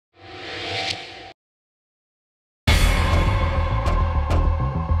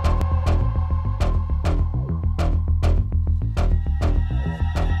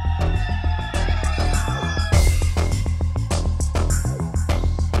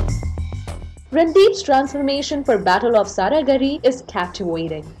Randeep's transformation for Battle of Saragarhi is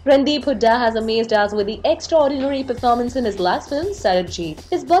captivating. Randeep Hooda has amazed us with the extraordinary performance in his last film, Sarabjit.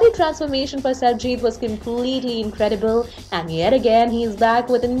 His body transformation for Sarabjit was completely incredible, and yet again he is back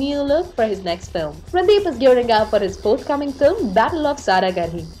with a new look for his next film. Randeep is gearing up for his forthcoming film, Battle of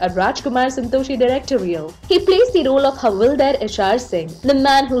Saragarhi, a Rajkumar Santoshi directorial. He plays the role of Havildar Ishar Singh, the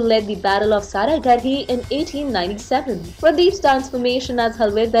man who led the Battle of Saragarhi in 1897. Randeep's transformation as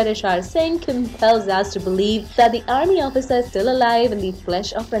Havildar Ishar Singh compels us to believe that the army officer is still alive in the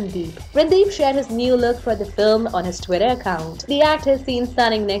flesh of Randeep. Randeep shared his new look for the film on his Twitter account. The actor is seen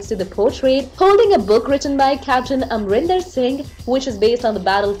standing next to the portrait, holding a book written by Captain Amrinder Singh, which is based on the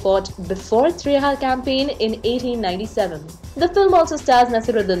battle fought before Trihal campaign in 1897. The film also stars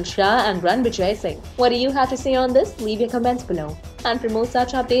Nasiruddin Shah and Ranvijay Singh. What do you have to say on this? Leave your comments below. And for more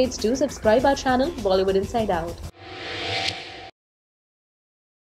such updates, do subscribe our channel Bollywood Inside Out.